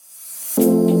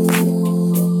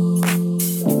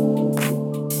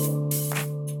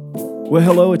Well,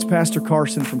 hello, it's Pastor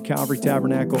Carson from Calvary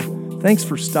Tabernacle. Thanks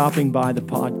for stopping by the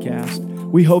podcast.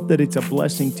 We hope that it's a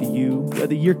blessing to you,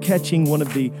 whether you're catching one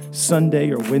of the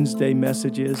Sunday or Wednesday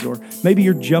messages, or maybe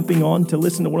you're jumping on to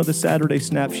listen to one of the Saturday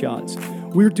snapshots.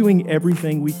 We're doing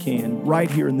everything we can right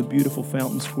here in the beautiful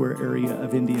Fountain Square area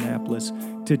of Indianapolis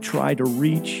to try to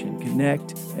reach and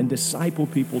connect and disciple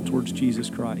people towards Jesus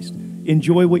Christ.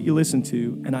 Enjoy what you listen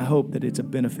to, and I hope that it's a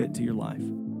benefit to your life.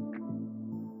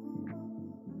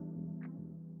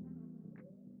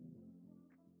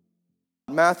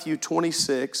 Matthew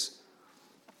 26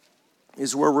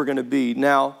 is where we're going to be.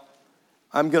 Now,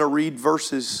 I'm going to read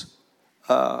verses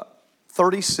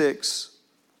 36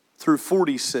 through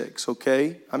 46,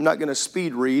 okay? I'm not going to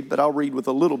speed read, but I'll read with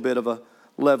a little bit of a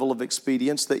level of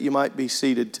expedience that you might be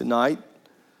seated tonight.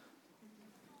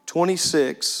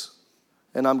 26,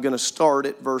 and I'm going to start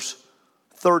at verse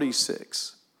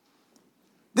 36.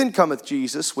 Then cometh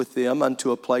Jesus with them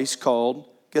unto a place called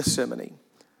Gethsemane.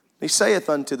 He saith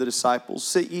unto the disciples,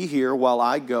 Sit ye here while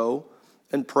I go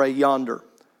and pray yonder.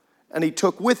 And he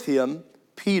took with him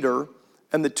Peter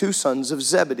and the two sons of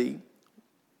Zebedee,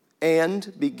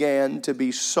 and began to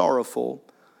be sorrowful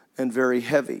and very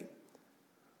heavy.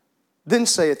 Then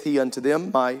saith he unto them,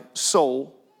 My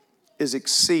soul is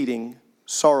exceeding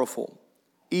sorrowful,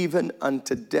 even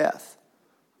unto death.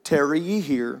 Tarry ye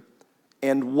here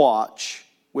and watch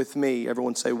with me.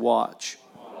 Everyone say, watch.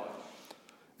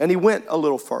 And he went a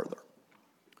little further.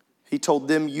 He told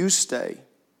them, You stay.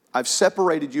 I've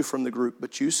separated you from the group,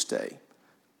 but you stay.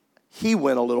 He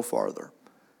went a little farther.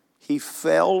 He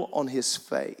fell on his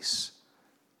face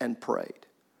and prayed,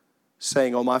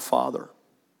 saying, O my Father,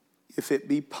 if it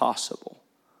be possible,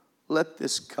 let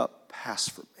this cup pass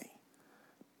from me.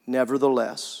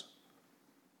 Nevertheless,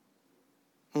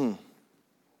 I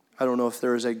don't know if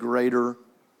there is a greater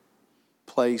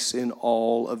place in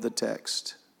all of the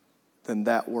text than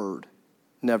that word,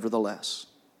 nevertheless.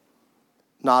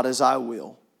 Not as I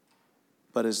will,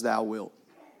 but as thou wilt.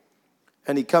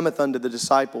 And he cometh unto the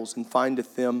disciples and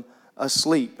findeth them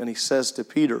asleep. And he says to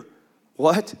Peter,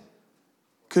 What?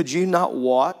 Could you not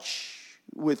watch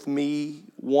with me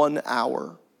 1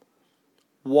 hour?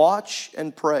 Watch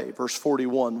and pray. Verse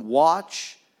 41,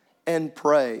 Watch and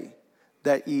pray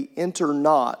that ye enter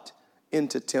not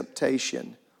into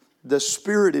temptation. The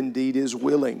spirit indeed is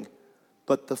willing,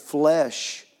 but the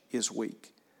flesh is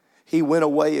weak. He went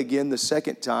away again the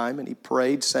second time, and he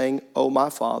prayed, saying, O my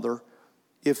Father,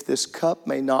 if this cup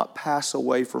may not pass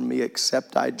away from me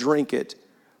except I drink it,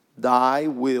 thy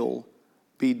will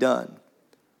be done.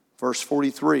 Verse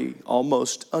 43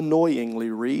 almost annoyingly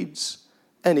reads,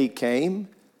 And he came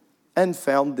and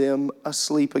found them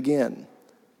asleep again,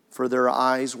 for their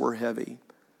eyes were heavy.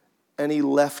 And he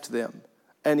left them,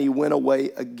 and he went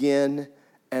away again,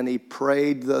 and he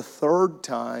prayed the third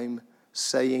time,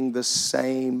 saying the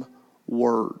same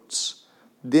words.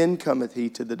 Then cometh he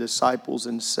to the disciples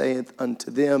and saith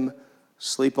unto them,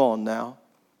 Sleep on now,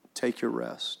 take your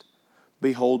rest.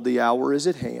 Behold, the hour is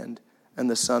at hand, and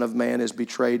the Son of Man is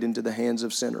betrayed into the hands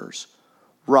of sinners.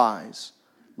 Rise,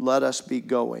 let us be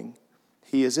going.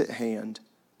 He is at hand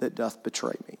that doth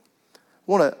betray me.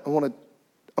 I'm going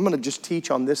to just teach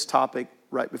on this topic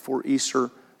right before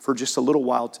Easter for just a little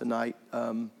while tonight,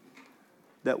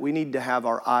 that we need to have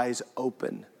our eyes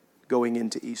open going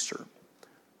into Easter.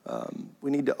 We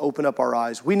need to open up our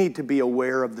eyes. We need to be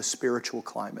aware of the spiritual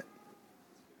climate,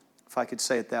 if I could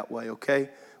say it that way, okay?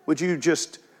 Would you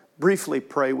just briefly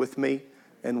pray with me,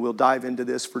 and we'll dive into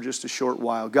this for just a short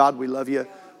while. God, we love you.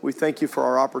 We thank you for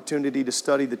our opportunity to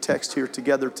study the text here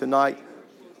together tonight.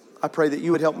 I pray that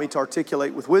you would help me to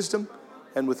articulate with wisdom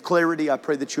and with clarity. I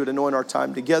pray that you would anoint our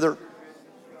time together.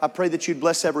 I pray that you'd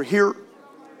bless every hearer.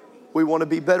 We want to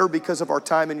be better because of our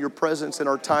time in your presence and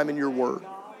our time in your word.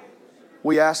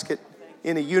 We ask it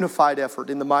in a unified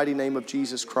effort in the mighty name of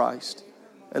Jesus Christ.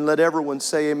 And let everyone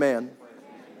say amen.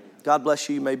 God bless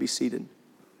you. You may be seated.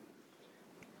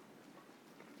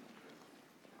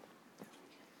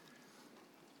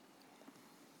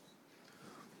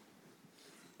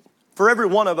 For every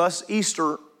one of us,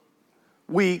 Easter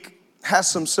week has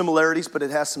some similarities, but it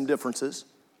has some differences.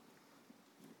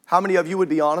 How many of you would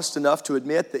be honest enough to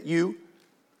admit that you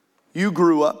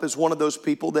grew up as one of those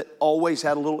people that always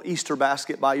had a little Easter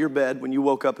basket by your bed when you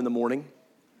woke up in the morning?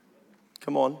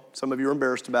 Come on, some of you are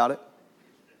embarrassed about it.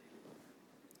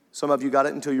 Some of you got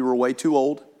it until you were way too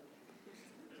old.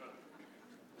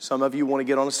 Some of you want to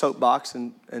get on a soapbox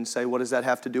and say, what does that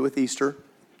have to do with Easter?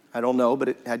 I don't know, but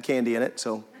it had candy in it,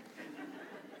 so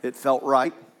it felt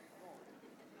right.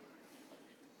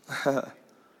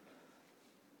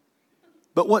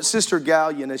 But what Sister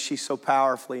Gallion, as she so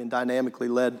powerfully and dynamically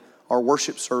led our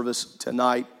worship service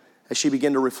tonight, as she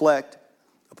began to reflect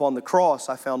upon the cross,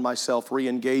 I found myself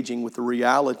re-engaging with the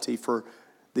reality for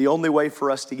the only way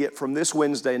for us to get from this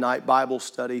Wednesday night Bible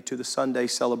study to the Sunday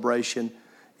celebration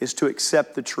is to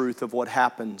accept the truth of what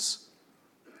happens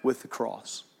with the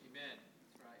cross. Amen.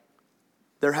 Right.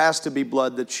 There has to be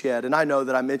blood that's shed. And I know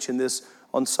that I mentioned this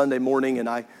on Sunday morning, and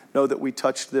I know that we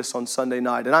touched this on Sunday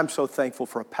night. And I'm so thankful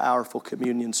for a powerful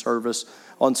communion service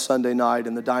on Sunday night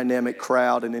and the dynamic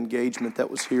crowd and engagement that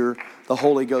was here. The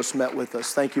Holy Ghost met with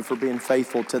us. Thank you for being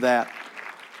faithful to that.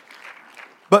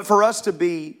 But for us to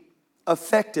be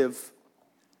effective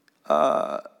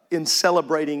in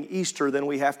celebrating Easter, then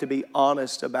we have to be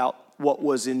honest about what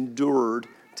was endured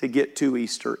to get to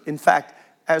Easter. In fact,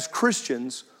 as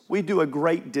Christians, we do a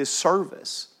great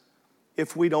disservice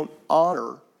if we don't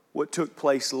honor what took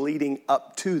place leading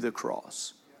up to the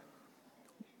cross.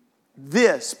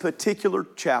 This particular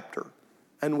chapter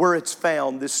and where it's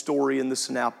found, this story in the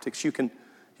synoptics, you can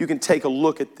take a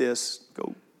look at this,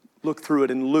 go look through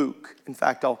it in Luke. In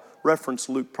fact, I'll reference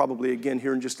Luke probably again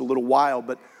here in just a little while,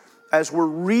 but as we're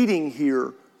reading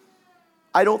here,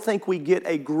 I don't think we get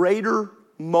a greater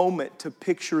moment to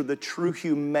picture the true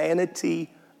humanity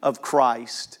of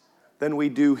Christ than we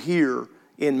do here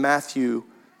in Matthew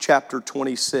chapter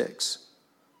 26.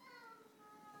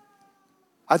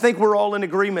 I think we're all in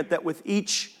agreement that with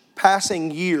each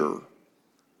passing year,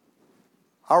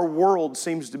 our world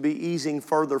seems to be easing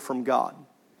further from God.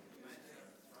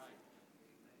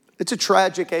 It's a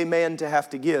tragic amen to have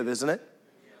to give, isn't it?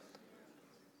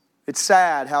 It's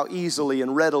sad how easily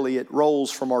and readily it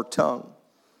rolls from our tongue.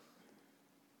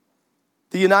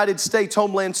 The United States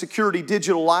Homeland Security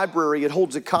Digital Library, it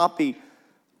holds a copy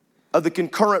of the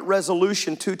concurrent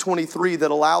resolution 223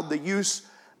 that allowed the use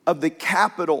of the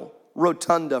Capitol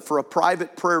Rotunda for a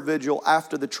private prayer vigil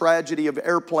after the tragedy of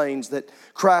airplanes that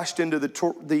crashed into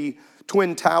the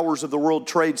Twin Towers of the World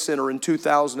Trade Center in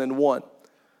 2001.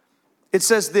 It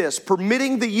says this: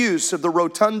 permitting the use of the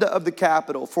rotunda of the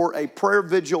Capitol for a prayer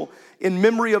vigil in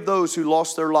memory of those who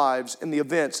lost their lives in the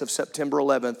events of September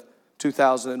 11th,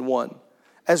 2001.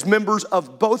 As members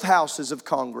of both houses of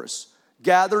Congress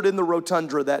gathered in the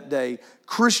rotunda that day,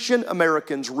 Christian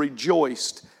Americans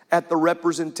rejoiced at the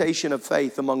representation of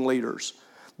faith among leaders.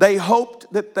 They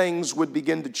hoped that things would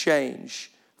begin to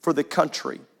change for the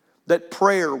country, that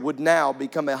prayer would now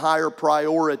become a higher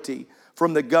priority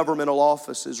from the governmental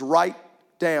offices right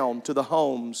down to the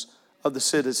homes of the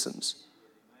citizens.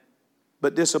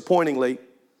 But disappointingly,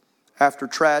 after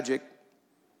tragic,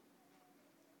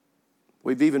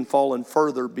 we've even fallen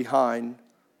further behind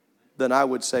than I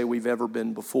would say we've ever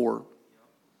been before.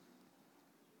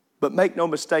 But make no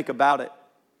mistake about it,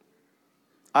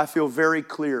 I feel very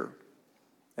clear,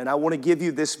 and I want to give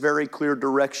you this very clear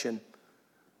direction.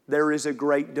 There is a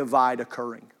great divide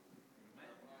occurring.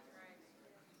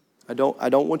 I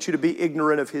don't want you to be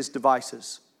ignorant of his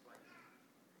devices.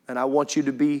 And I want you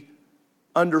to be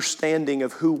understanding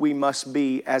of who we must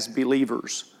be as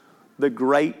believers. The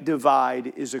great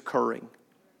divide is occurring.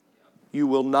 You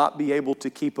will not be able to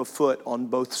keep a foot on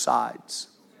both sides.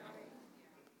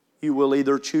 You will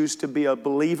either choose to be a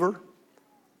believer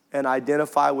and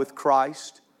identify with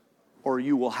Christ, or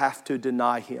you will have to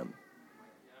deny him.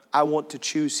 I want to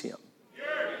choose him.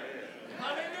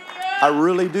 I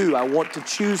really do. I want to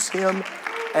choose him,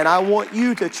 and I want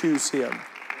you to choose him.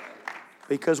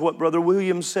 Because what Brother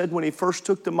Williams said when he first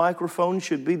took the microphone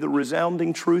should be the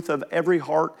resounding truth of every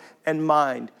heart and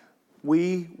mind.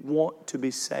 We want to be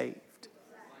saved.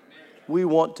 We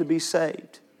want to be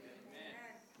saved.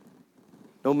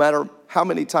 No matter how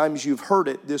many times you've heard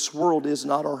it, this world is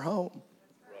not our home.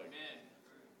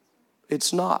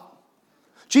 It's not.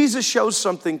 Jesus shows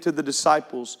something to the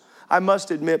disciples. I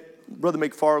must admit, Brother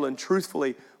McFarland,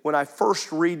 truthfully, when I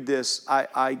first read this,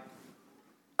 I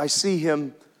see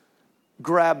him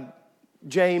grab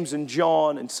James and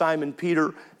John and Simon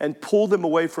Peter and pull them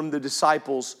away from the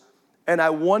disciples. And I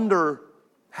wonder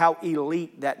how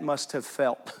elite that must have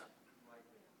felt.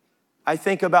 I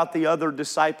think about the other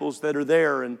disciples that are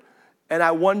there, and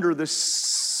I wonder the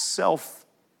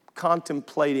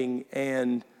self-contemplating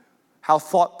and how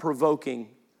thought-provoking,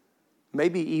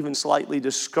 maybe even slightly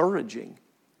discouraging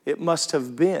it must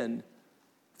have been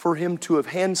for him to have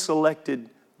hand-selected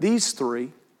these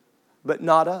three, but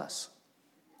not us.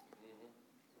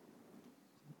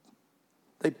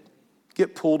 They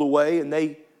get pulled away and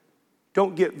they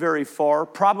don't get very far,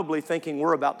 probably thinking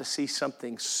we're about to see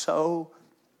something so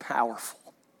powerful.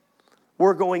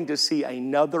 We're going to see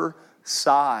another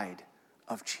side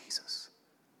of Jesus.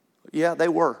 Yeah, they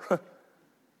were.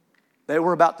 They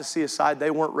were about to see a side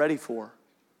they weren't ready for.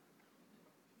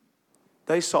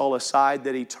 They saw a side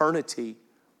that eternity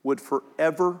would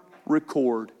forever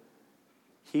record.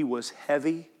 He was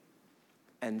heavy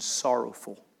and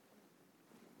sorrowful.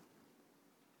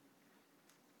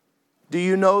 Do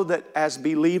you know that as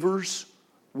believers,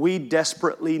 we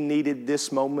desperately needed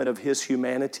this moment of His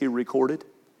humanity recorded?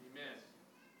 Amen.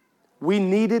 We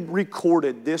needed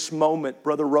recorded this moment,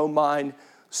 Brother Romine,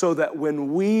 so that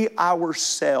when we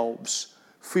ourselves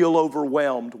feel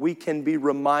overwhelmed, we can be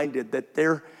reminded that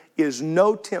there is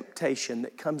no temptation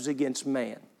that comes against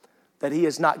man that He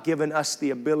has not given us the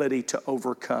ability to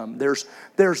overcome.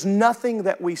 There's nothing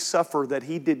that we suffer that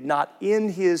He did not in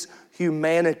His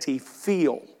humanity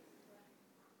feel.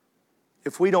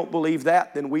 If we don't believe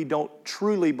that, then we don't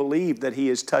truly believe that He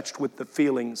is touched with the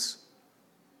feelings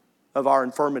of our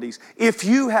infirmities. If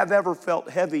you have ever felt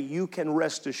heavy, you can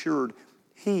rest assured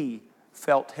He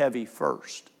felt heavy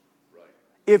first.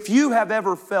 If you have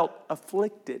ever felt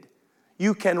afflicted,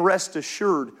 you can rest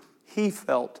assured He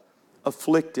felt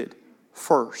afflicted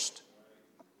first.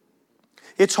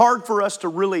 It's hard for us to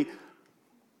really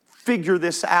figure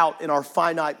this out in our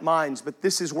finite minds, but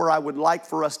this is where I would like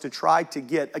for us to try to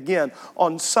get. Again,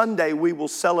 on Sunday we will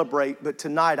celebrate, but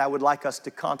tonight I would like us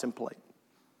to contemplate.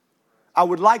 I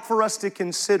would like for us to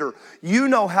consider. You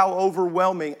know how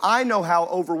overwhelming, I know how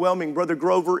overwhelming, Brother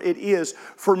Grover, it is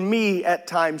for me at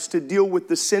times to deal with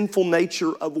the sinful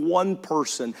nature of one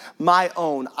person, my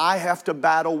own. I have to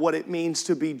battle what it means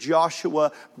to be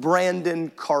Joshua Brandon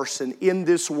Carson in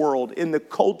this world, in the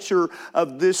culture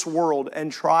of this world,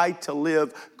 and try to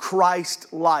live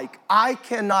Christ-like. I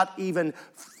cannot even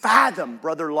fathom,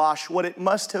 Brother Losh, what it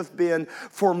must have been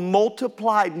for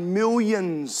multiplied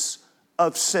millions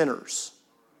of sinners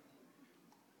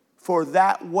for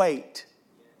that weight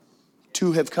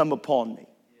to have come upon me.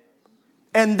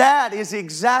 And that is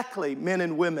exactly, men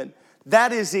and women,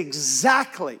 that is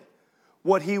exactly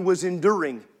what He was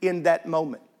enduring in that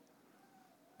moment.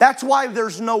 That's why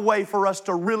there's no way for us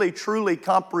to really truly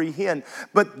comprehend.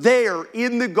 But there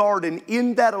in the garden,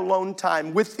 in that alone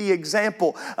time, with the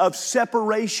example of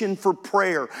separation for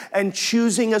prayer and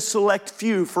choosing a select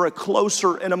few for a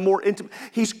closer and a more intimate,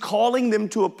 He's calling them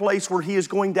to a place where He is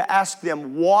going to ask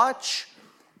them, watch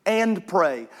and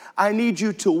pray. I need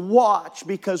you to watch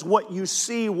because what you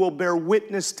see will bear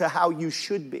witness to how you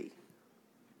should be.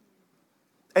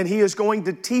 And He is going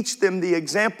to teach them the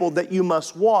example that you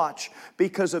must watch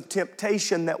because of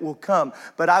temptation that will come.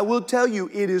 But I will tell you,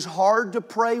 it is hard to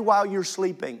pray while you're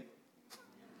sleeping.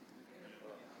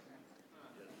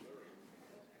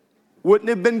 Wouldn't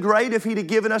it have been great if He'd have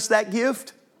given us that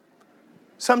gift?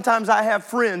 Sometimes I have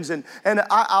friends, and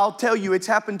I'll tell you, it's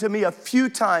happened to me a few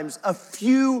times.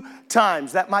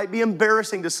 That might be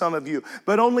embarrassing to some of you,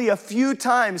 but only a few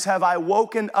times have I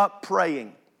woken up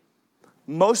praying.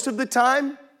 Most of the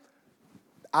time,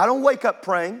 I don't wake up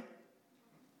praying.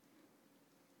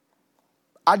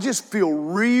 I just feel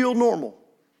real normal.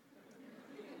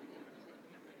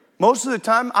 Most of the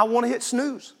time, I want to hit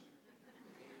snooze.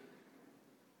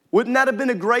 Wouldn't that have been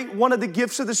a great one of the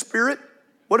gifts of the Spirit?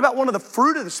 What about one of the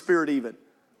fruit of the Spirit even?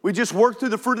 We just worked through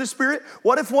the fruit of the Spirit.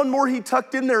 What if one more He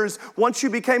tucked in there is once you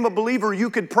became a believer, you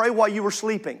could pray while you were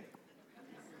sleeping?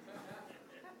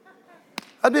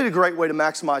 That'd be a great way to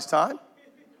maximize time.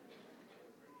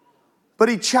 But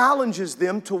He challenges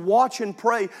them to watch and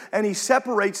pray, and He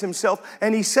separates Himself,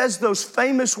 and He says those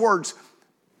famous words,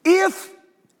 if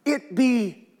it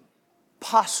be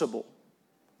possible.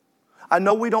 I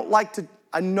know we don't like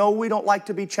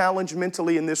to be challenged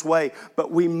mentally in this way,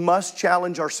 but we must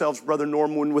challenge ourselves, Brother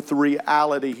Norman, with the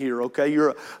reality here, okay?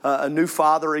 You're a new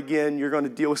father again. You're going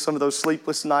to deal with some of those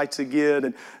sleepless nights again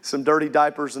and some dirty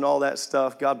diapers and all that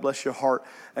stuff. God bless your heart.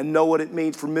 And know what it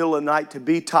means for middle of the night to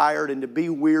be tired and to be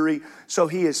weary. So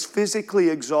he is physically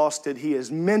exhausted, he is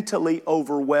mentally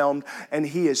overwhelmed, and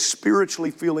he is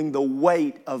spiritually feeling the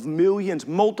weight of millions,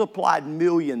 multiplied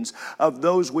millions of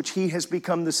those which he has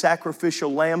become the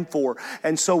sacrificial lamb for.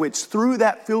 And so it's through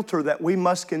that filter that we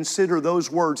must consider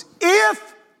those words,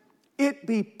 if it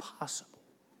be possible.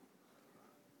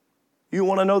 You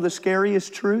want to know the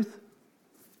scariest truth?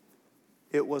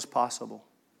 It was possible.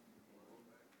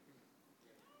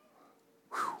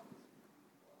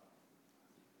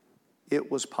 It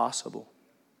was possible.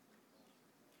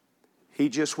 He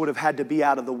just would have had to be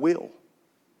out of the will.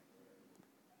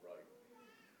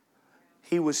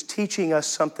 He was teaching us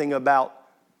something about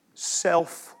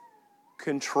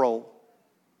self-control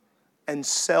and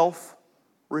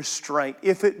self-restraint.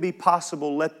 If it be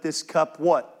possible, let this cup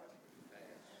what?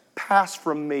 Pass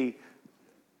from me,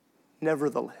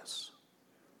 nevertheless.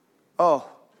 Oh,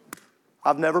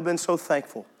 I've never been so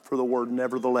thankful for the word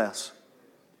nevertheless.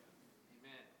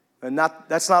 And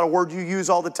that's not a word you use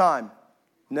all the time.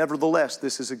 Nevertheless,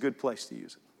 this is a good place to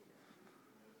use it.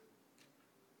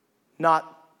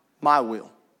 Not my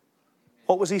will.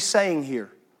 What was he saying here?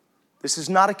 This is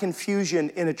not a confusion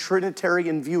in a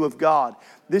Trinitarian view of God.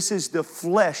 This is the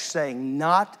flesh saying,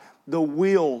 not the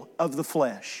will of the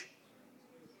flesh,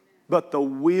 but the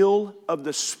will of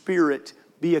the Spirit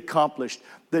be accomplished.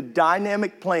 The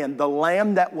dynamic plan, the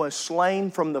lamb that was slain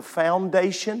from the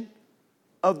foundation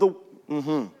of the...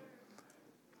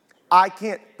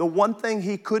 The one thing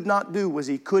he could not do was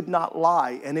he could not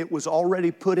lie, and it was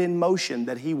already put in motion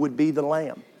that he would be the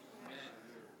lamb.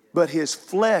 But his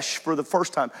flesh for the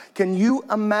first time. Can you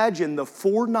imagine the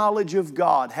foreknowledge of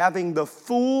God, having the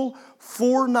full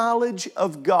foreknowledge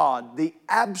of God, the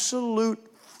absolute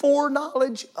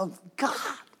foreknowledge of God,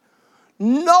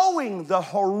 knowing the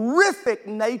horrific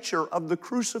nature of the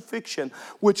crucifixion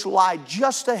which lie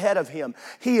just ahead of him.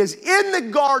 He is in the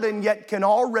garden, yet can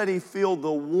already feel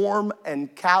the warm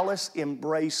and callous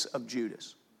embrace of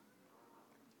Judas.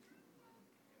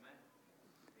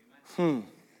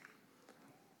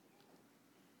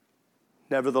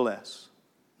 Nevertheless,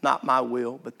 not my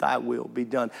will, but thy will be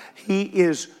done. He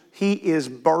is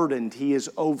burdened. He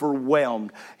is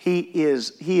overwhelmed. He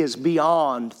is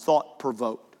beyond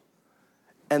thought-provoked.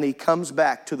 And he comes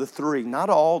back to the three, not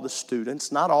all the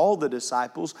students, not all the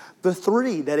disciples, the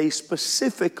three that he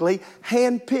specifically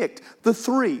handpicked. The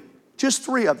three, just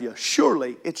three of you.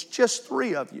 Surely it's just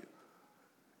three of you.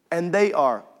 And they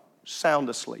are sound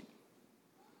asleep.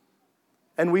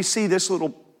 And we see this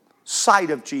little sight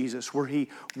of Jesus where he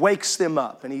wakes them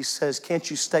up and he says, can't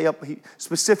you stay up?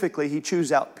 Specifically, he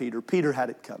chews out Peter. Peter had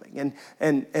it coming.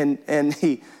 And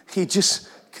he just,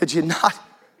 could you not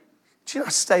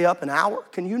stay up an hour?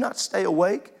 Can you not stay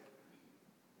awake?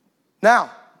 Now,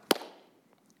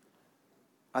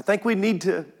 I think we need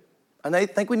to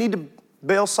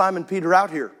bail Simon Peter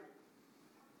out here.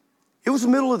 It was the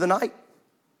middle of the night.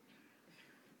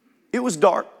 It was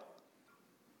dark.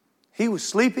 He was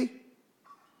sleepy.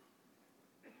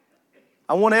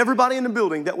 I want everybody in the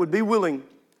building that would be willing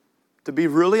to be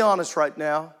really honest right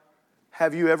now.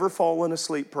 Have you ever fallen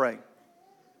asleep praying?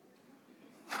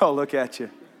 Oh, look at you.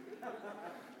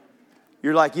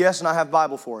 You're like, yes, and I have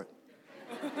Bible for it.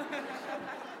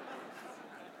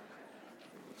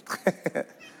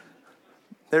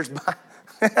 There's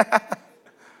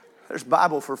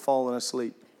Bible for falling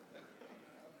asleep.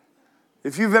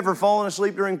 If you've ever fallen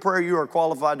asleep during prayer, you are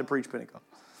qualified to preach Pentecost.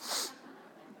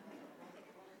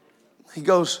 He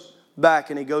goes back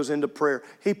and he goes into prayer.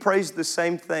 He prays the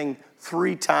same thing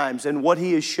 3 times. And what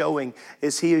he is showing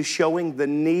the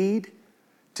need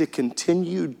to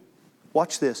continue,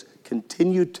 watch this,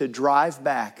 continue to drive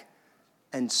back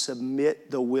and submit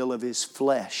the will of his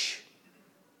flesh.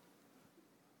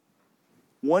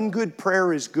 One good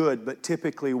prayer is good, but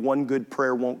typically one good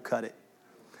prayer won't cut it.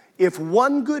 If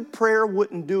one good prayer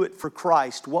wouldn't do it for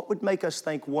Christ, what would make us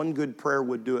think one good prayer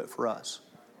would do it for us?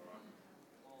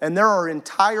 And there are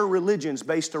entire religions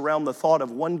based around the thought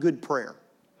of one good prayer.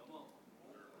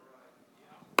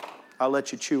 I'll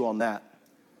let you chew on that.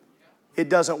 It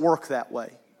doesn't work that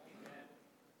way.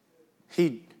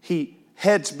 He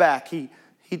heads back. He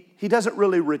doesn't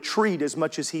really retreat as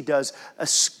much as he does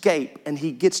escape. And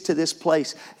he gets to this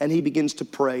place and he begins to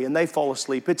pray and they fall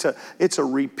asleep. It's a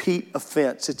repeat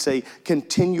offense. It's a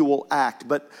continual act.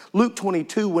 But Luke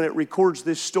 22, when it records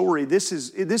this story, this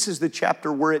is the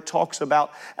chapter where it talks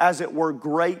about, as it were,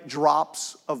 great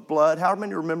drops of blood. How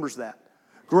many remembers that?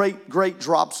 Great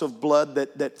drops of blood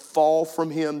that fall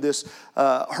from him. This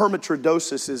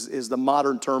hermaphroditus is the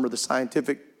modern term or the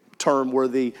scientific term where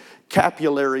the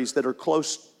capillaries that are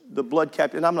close, the blood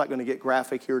capillaries, and I'm not going to get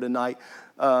graphic here tonight,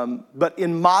 but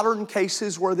in modern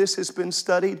cases where this has been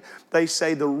studied, they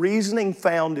say the reasoning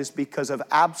found is because of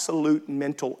absolute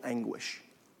mental anguish.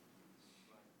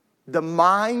 The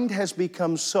mind has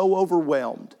become so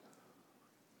overwhelmed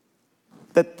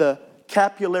that the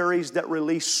capillaries that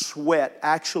release sweat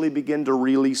actually begin to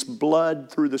release blood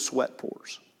through the sweat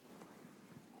pores.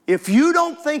 If you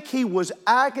don't think he was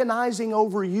agonizing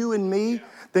over you and me,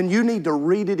 then you need to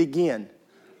read it again.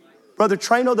 Brother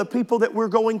Trano, the people that we're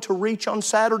going to reach on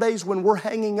Saturdays when we're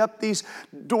hanging up these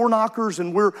door knockers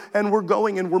and we're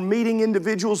going and we're meeting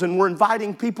individuals and we're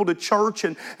inviting people to church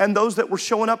and those that were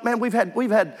showing up, man, we've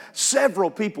had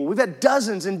several people. We've had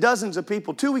dozens and dozens of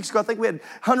people. 2 weeks ago, I think we had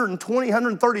 120,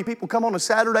 130 people come on a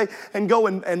Saturday and go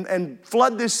and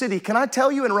flood this city. Can I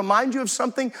tell you and remind you of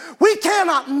something? We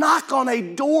cannot knock on a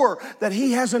door that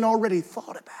he hasn't already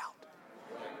thought about.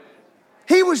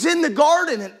 He was in the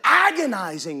garden and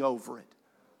agonizing over it.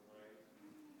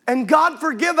 And God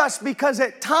forgive us because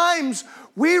at times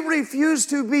We refuse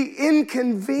to be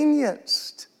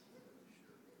inconvenienced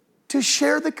to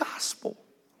share the gospel.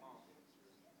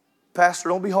 Pastor,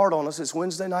 don't be hard on us. It's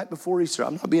Wednesday night before Easter.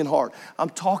 I'm not being hard. I'm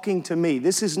talking to me.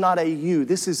 This is not a you.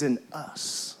 This is an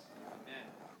us.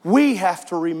 We have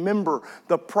to remember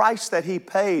the price that He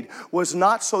paid was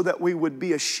not so that we would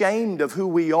be ashamed of who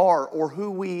we are or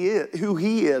who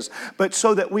He is, but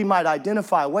so that we might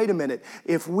identify, wait a minute,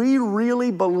 if we really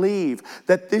believe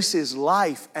that this is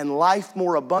life and life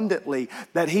more abundantly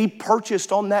that He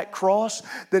purchased on that cross,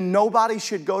 then nobody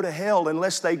should go to hell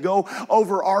unless they go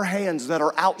over our hands that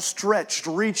are outstretched,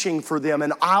 reaching for them,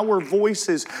 and our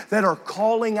voices that are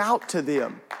calling out to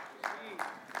them.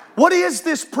 What is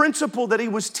this principle that He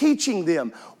was teaching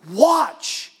them?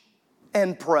 Watch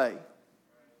and pray.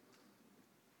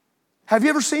 Have you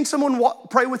ever seen someone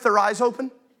pray with their eyes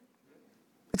open?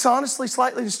 It's honestly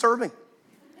slightly disturbing.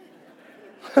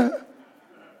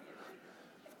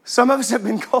 Some of us have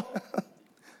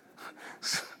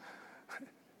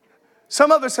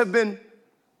been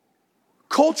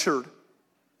cultured.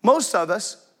 Most of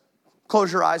us,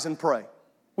 close your eyes and pray.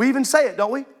 We even say it,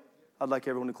 don't we? I'd like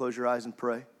everyone to close your eyes and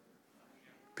pray.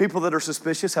 People that are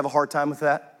suspicious have a hard time with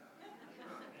that.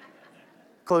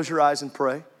 Close your eyes and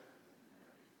pray.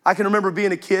 I can remember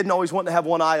being a kid and always wanting to have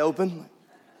one eye open.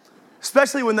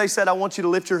 Especially when they said, I want you to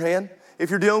lift your hand. If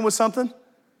you're dealing with something,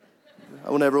 I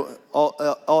will never,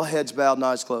 all heads bowed and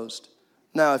eyes closed.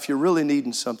 Now, if you're really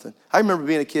needing something. I remember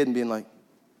being a kid and being like,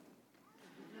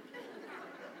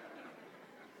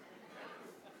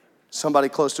 somebody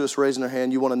close to us raising their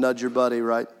hand, you want to nudge your buddy,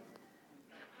 right?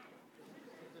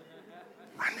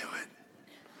 I knew it.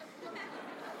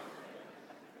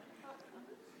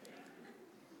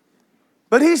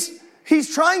 But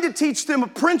he's trying to teach them a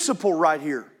principle right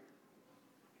here.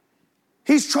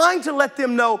 He's trying to let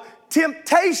them know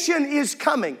temptation is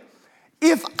coming.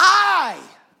 If I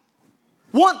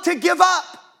want to give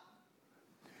up,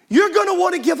 you're going to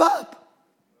want to give up.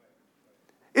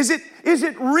 Is it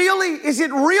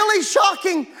really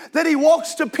shocking that he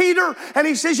walks to Peter and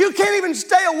he says, you can't even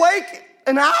stay awake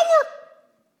an hour?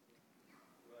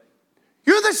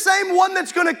 You're the same one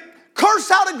that's going to curse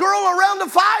out a girl around the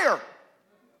fire.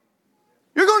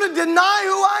 You're going to deny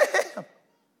who I am.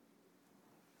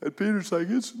 And Peter's like,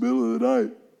 it's the middle of the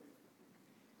night.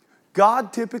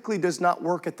 God typically does not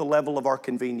work at the level of our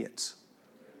convenience.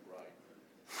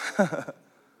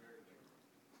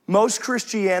 Most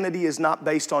Christianity is not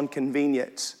based on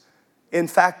convenience. In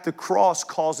fact, the cross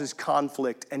causes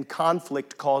conflict, and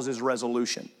conflict causes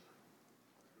resolution.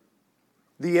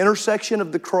 The intersection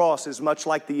of the cross is much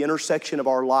like the intersection of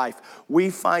our life.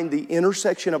 We find the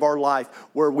intersection of our life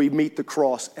where we meet the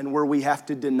cross and where we have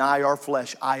to deny our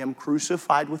flesh. I am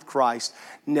crucified with Christ,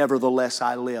 nevertheless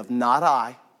I live. Not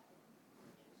I,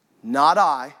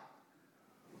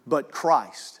 but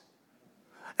Christ.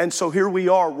 And so here we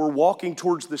are, we're walking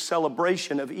towards the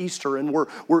celebration of Easter, and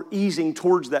we're easing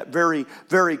towards that very,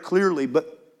 very clearly.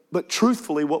 But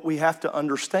truthfully, what we have to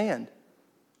understand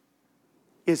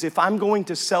is if I'm going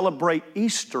to celebrate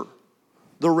Easter,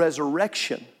 the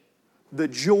resurrection, the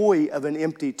joy of an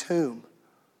empty tomb,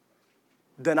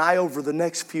 then I, over the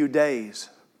next few days,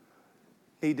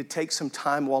 need to take some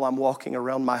time while I'm walking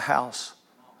around my house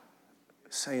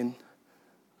saying,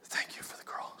 thank you for the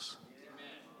cross.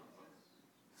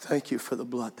 Thank you for the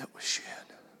blood that was shed.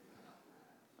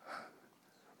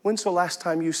 When's the last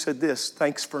time you said this?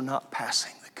 Thanks for not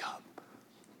passing the cup.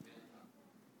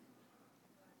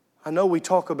 I know we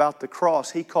talk about the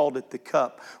cross. He called it the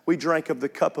cup. We drank of the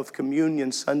cup of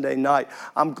communion Sunday night.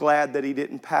 I'm glad that he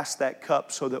didn't pass that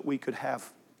cup so that we could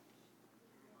have.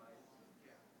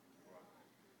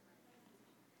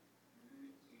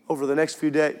 Over the next few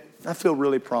days, I feel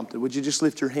really prompted. Would you just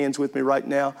lift your hands with me right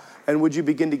now? And would you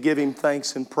begin to give him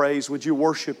thanks and praise? Would you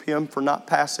worship him for not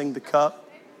passing the cup?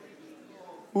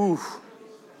 Ooh.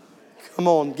 Come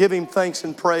on, give him thanks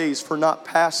and praise for not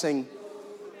passing.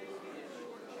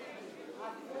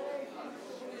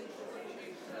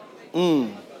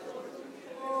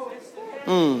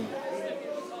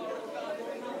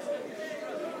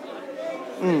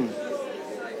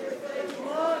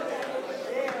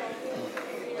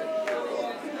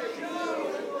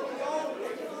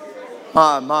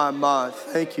 My.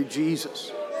 Thank you,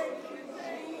 Jesus.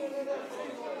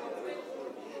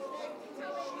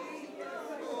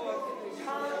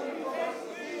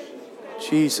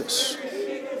 Jesus.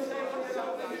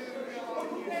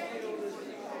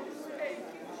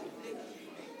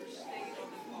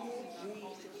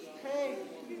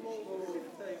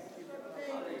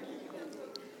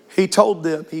 He told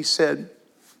them, he said,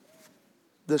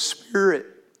 the spirit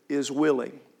is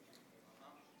willing,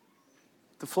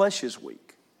 The flesh is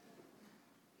weak.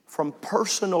 From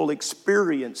personal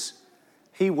experience,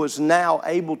 he was now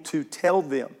able to tell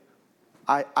them,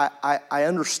 I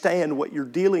understand what you're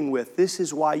dealing with. This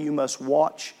is why you must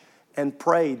watch and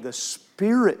pray. The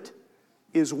spirit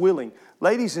is willing.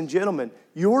 Ladies and gentlemen,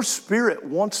 your spirit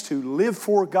wants to live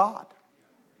for God.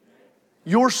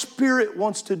 Your spirit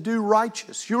wants to do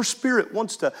righteous. Your spirit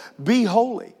wants to be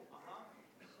holy.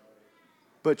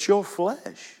 But your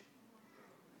flesh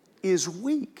is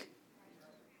weak.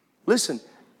 Listen,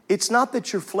 it's not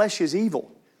that your flesh is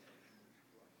evil.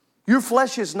 Your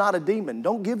flesh is not a demon.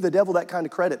 Don't give the devil that kind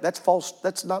of credit. That's false.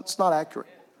 It's not accurate.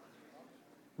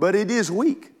 But it is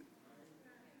weak.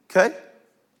 Okay?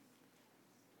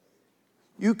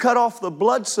 You cut off the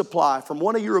blood supply from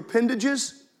one of your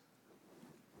appendages,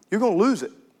 you're going to lose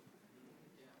it.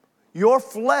 Your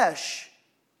flesh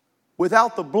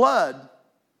without the blood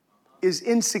is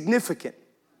insignificant.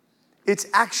 It's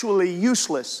actually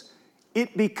useless.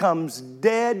 It becomes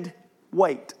dead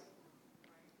weight.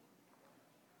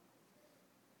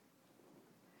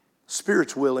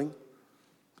 Spirit's willing,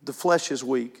 but the flesh is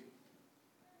weak.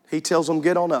 He tells them,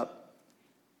 get on up.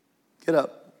 Get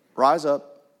up. Rise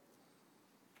up.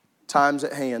 Time's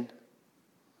at hand.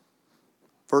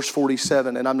 Verse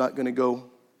 47, and I'm not going to go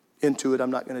into it.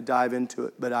 I'm not going to dive into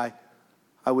it. But I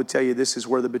would tell you this is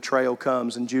where the betrayal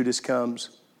comes and Judas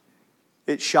comes.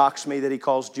 It shocks me that he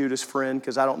calls Judas friend,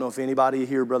 because I don't know if anybody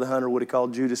here, Brother Hunter, would have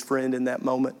called Judas friend in that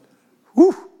moment.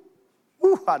 Whew!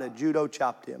 Whew! I'd have judo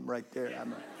chopped him right there.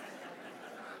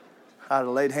 I'd have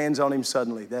laid hands on him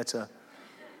suddenly.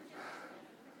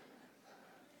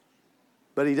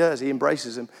 But he does. He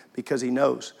embraces him because he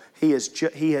knows. He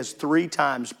has 3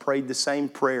 times prayed the same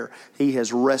prayer. He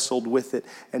has wrestled with it,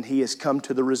 and he has come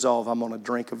to the resolve, I'm going to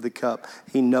drink of the cup.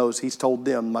 He knows. He's told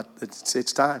them,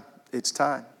 it's time. It's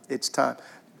time. It's time.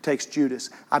 Takes Judas.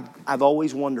 I've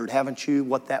always wondered, haven't you,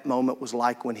 what that moment was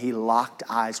like when he locked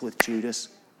eyes with Judas?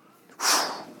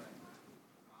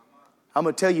 I'm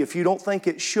going to tell you, if you don't think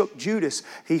it shook Judas,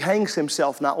 he hangs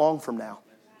himself not long from now.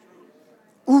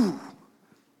 Ooh.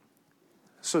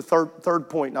 So third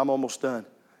point, and I'm almost done,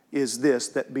 is this,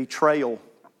 that betrayal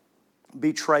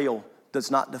does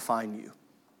not define you.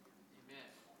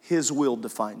 His will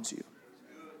defines you.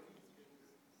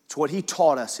 It's what he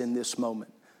taught us in this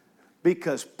moment.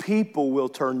 Because people will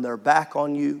turn their back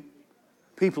on you.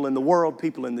 People in the world,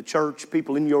 people in the church,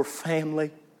 people in your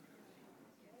family.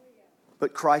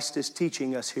 But Christ is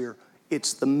teaching us here,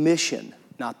 it's the mission,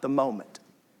 not the moment.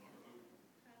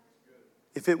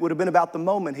 If it would have been about the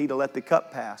moment, he'd have let the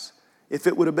cup pass. If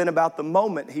it would have been about the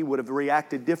moment, he would have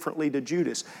reacted differently to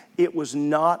Judas. It was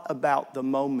not about the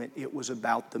moment, it was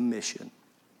about the mission.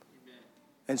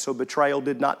 And so betrayal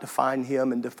did not define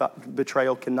him, and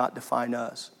betrayal cannot define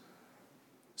us.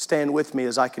 Stand with me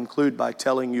as I conclude by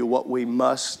telling you what we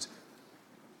must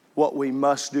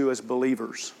do as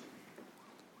believers.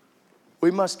 We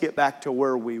must get back to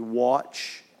where we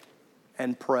watch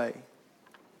and pray.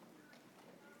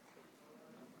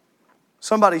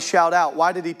 Somebody shout out,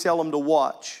 why did he tell them to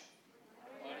watch?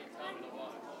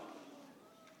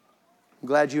 I'm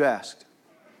glad you asked.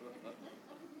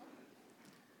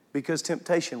 Because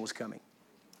temptation was coming.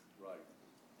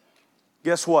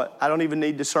 Guess what? I don't even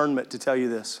need discernment to tell you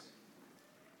this.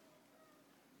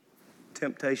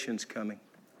 Temptation's coming.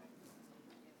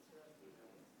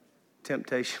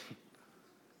 Temptation's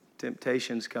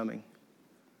coming.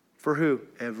 For who?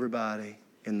 Everybody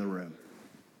in the room.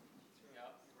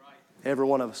 Every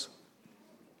one of us.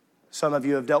 Some of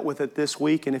you have dealt with it this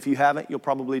week, and if you haven't, you'll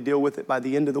probably deal with it by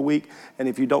the end of the week. And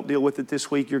if you don't deal with it this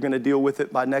week, you're going to deal with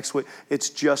it by next week. It's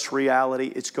just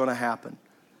reality. It's going to happen.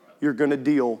 You're going to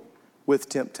deal with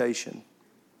temptation.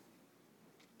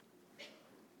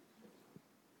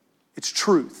 It's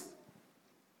truth.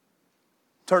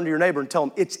 Turn to your neighbor and tell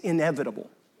them it's inevitable.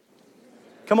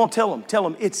 Come on, tell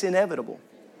them it's inevitable.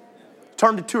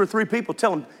 Turn to 2 or 3 people,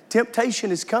 tell them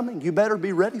temptation is coming. You better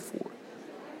be ready for it.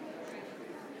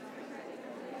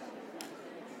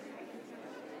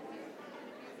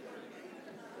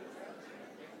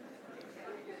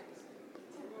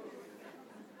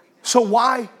 So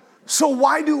why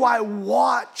do I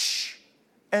watch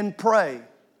and pray?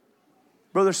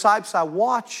 Brother Sipes, I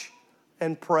watch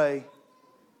and pray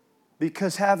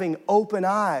because having open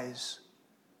eyes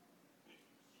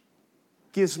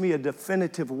gives me a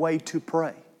definitive way to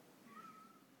pray.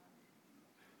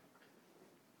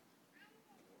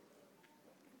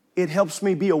 It helps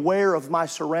me be aware of my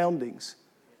surroundings.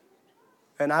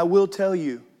 And I will tell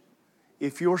you,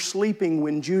 if you're sleeping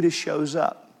when Judas shows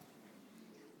up,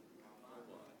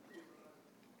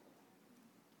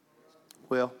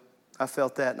 well, I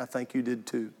felt that and I think you did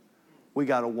too. We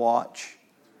got to watch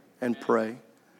and pray.